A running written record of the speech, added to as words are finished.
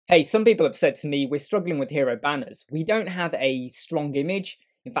Hey, some people have said to me, we're struggling with hero banners. We don't have a strong image.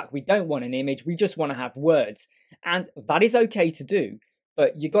 In fact, we don't want an image. We just want to have words. And that is okay to do.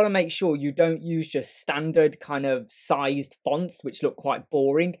 But you got to make sure you don't use just standard kind of sized fonts, which look quite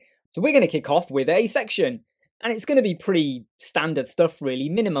boring. So we're going to kick off with a section. And it's going to be pretty standard stuff, really.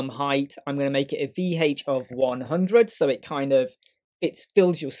 Minimum height. I'm going to make it a VH of 100. So it kind of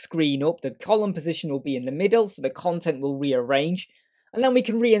fills your screen up. The column position will be in the middle. So the content will rearrange. And then we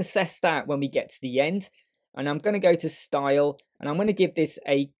can reassess that when we get to the end. And I'm going to go to style, and I'm going to give this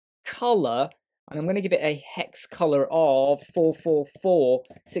a color, and I'm going to give it a hex color of 444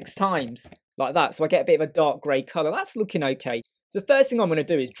 6 times, like that. So I get a bit of a dark grey color. That's looking okay. So the first thing I'm going to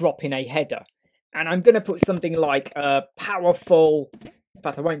do is drop in a header. And I'm going to put something like powerful, in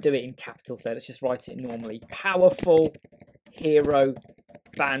fact I won't do it in capitals there, let's just write it normally. Powerful hero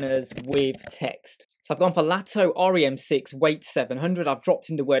banners with text. So I've gone for Lato REM6 weight 700. I've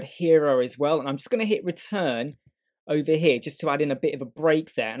dropped in the word hero as well, and I'm just going to hit return over here just to add in a bit of a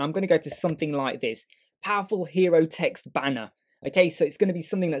break there. And I'm going to go for something like this: powerful hero text banner. Okay, so it's going to be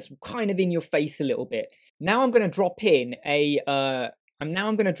something that's kind of in your face a little bit. Now I'm going to drop in a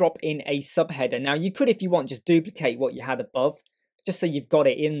subheader. Now you could, if you want, just duplicate what you had above, just so you've got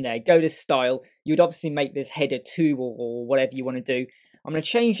it in there. Go to style. You'd obviously make this header 2 or whatever you want to do. I'm going to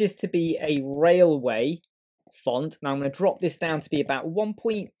change this to be a railway font. Now I'm going to drop this down to be about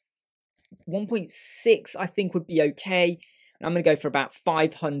 1.6, I think would be okay. And I'm going to go for about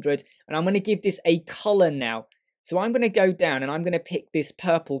 500. And I'm going to give this a color now. So I'm going to go down and I'm going to pick this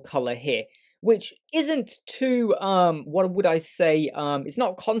purple color here, which isn't too, what would I say, it's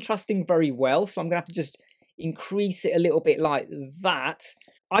not contrasting very well. So I'm going to have to just increase it a little bit like that.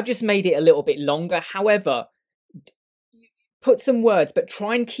 I've just made it a little bit longer. However, put some words, but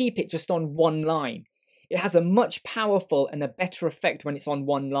try and keep it just on one line. It has a much powerful and a better effect when it's on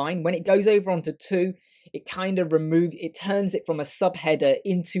one line. When it goes over onto 2, it kind of turns it from a subheader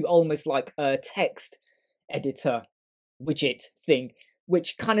into almost like a text editor widget thing,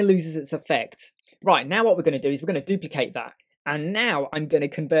 which kind of loses its effect. Right, now what we're going to do is we're going to duplicate that. And now I'm going to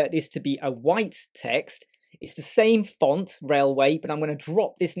convert this to be a white text. It's the same font, railway, but I'm going to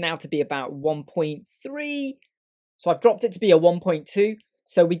drop this now to be about 1.3. So I've dropped it to be a 1.2.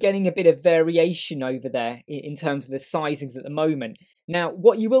 So we're getting a bit of variation over there in terms of the sizings at the moment. Now,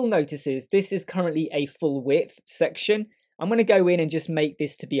 what you will notice is this is currently a full width section. I'm going to go in and just make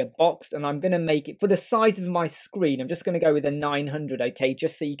this to be a box, and I'm going to make it for the size of my screen. I'm just going to go with a 900, okay,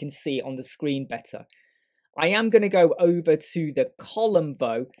 just so you can see it on the screen better. I am going to go over to the column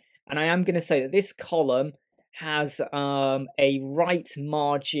though, and I am going to say that this column has a right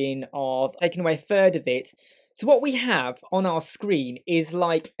margin of taking away a third of it. So what we have on our screen is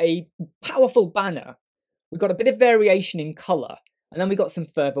like a powerful banner. We've got a bit of variation in color, and then we've got some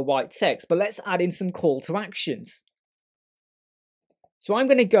further white text, but let's add in some call to actions. So I'm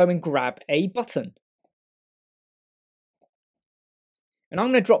going to go and grab a button. And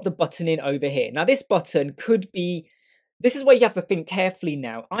I'm going to drop the button in over here. Now this button could be, this is where you have to think carefully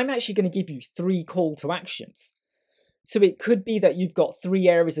now. I'm actually going to give you 3 call to actions. So it could be that you've got 3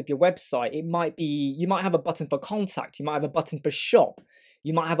 areas of your website. It might be, you might have a button for contact. You might have a button for shop.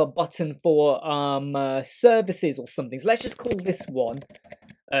 You might have a button for services or something. So let's just call this one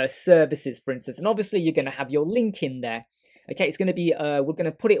services, for instance. And obviously you're going to have your link in there. Okay, it's going to be, we're going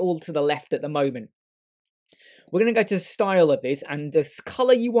to put it all to the left at the moment. We're going to go to style of this, and the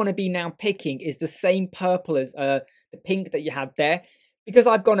color you want to be now picking is the same purple as the pink that you had there. Because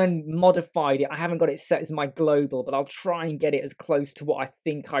I've gone and modified it, I haven't got it set as my global, but I'll try and get it as close to what I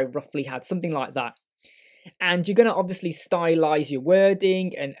think I roughly had, something like that. And you're going to obviously stylize your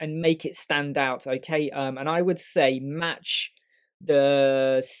wording and make it stand out, okay? And I would say match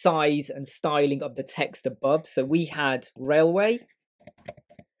the size and styling of the text above. So we had railway.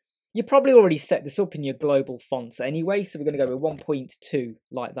 You probably already set this up in your global fonts anyway, so we're going to go with 1.2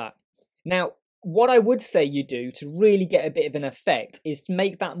 like that. Now, what I would say you do to really get a bit of an effect is to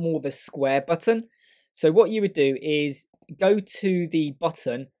make that more of a square button. So what you would do is go to the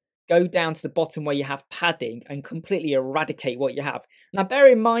button, go down to the bottom where you have padding, and completely eradicate what you have. Now bear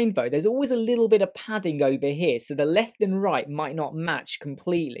in mind though, there's always a little bit of padding over here, so the left and right might not match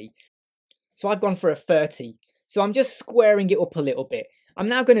completely. So I've gone for a 30. So I'm just squaring it up a little bit. I'm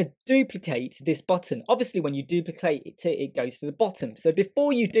now going to duplicate this button. Obviously when you duplicate it, it goes to the bottom. So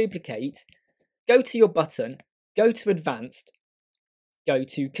before you duplicate, go to your button, go to advanced, go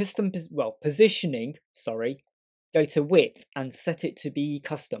to custom, positioning, go to width and set it to be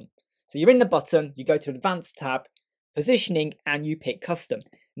custom. So you're in the button, you go to advanced tab, positioning, and you pick custom.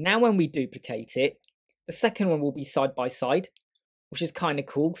 Now when we duplicate it, the second one will be side by side. which is kind of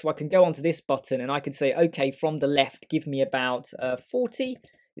cool. So I can go onto this button and I can say, okay, from the left, give me about 40.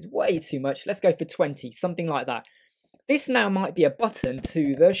 Is way too much. Let's go for 20, something like that. This now might be a button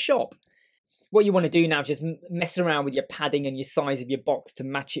to the shop. What you want to do now is just mess around with your padding and your size of your box to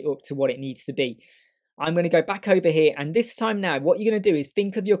match it up to what it needs to be. I'm going to go back over here, and this time now, what you're going to do is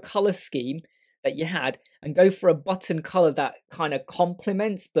think of your color scheme that you had and go for a button color that kind of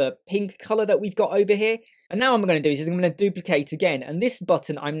complements the pink color that we've got over here. And now what I'm going to do is I'm going to duplicate again, and this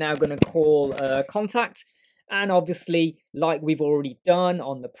button I'm now going to call contact. And obviously, like we've already done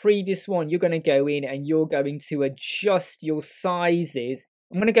on the previous one, you're going to go in and you're going to adjust your sizes.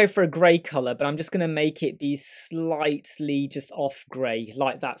 I'm going to go for a grey colour, but I'm just going to make it be slightly just off grey,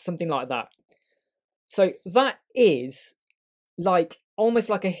 like that, something like that. So that is like almost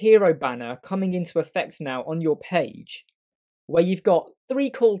like a hero banner coming into effect now on your page, where you've got 3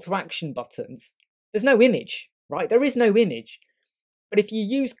 call to action buttons. There's no image, right? There is no image. But if you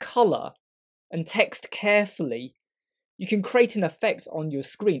use colour and text carefully, you can create an effect on your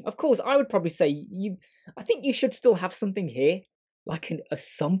screen. Of course, I would probably say I think you should still have something here, like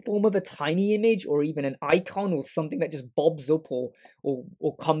some form of a tiny image or even an icon or something that just bobs up or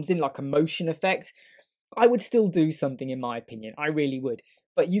comes in like a motion effect. I would still do something, in my opinion. I really would.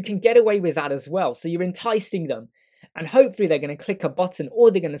 But you can get away with that as well. So you're enticing them. And hopefully they're going to click a button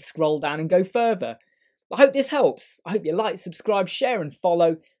or they're going to scroll down and go further. I hope this helps. I hope you like, subscribe, share and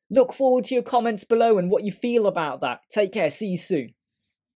follow. Look forward to your comments below and what you feel about that. Take care. See you soon.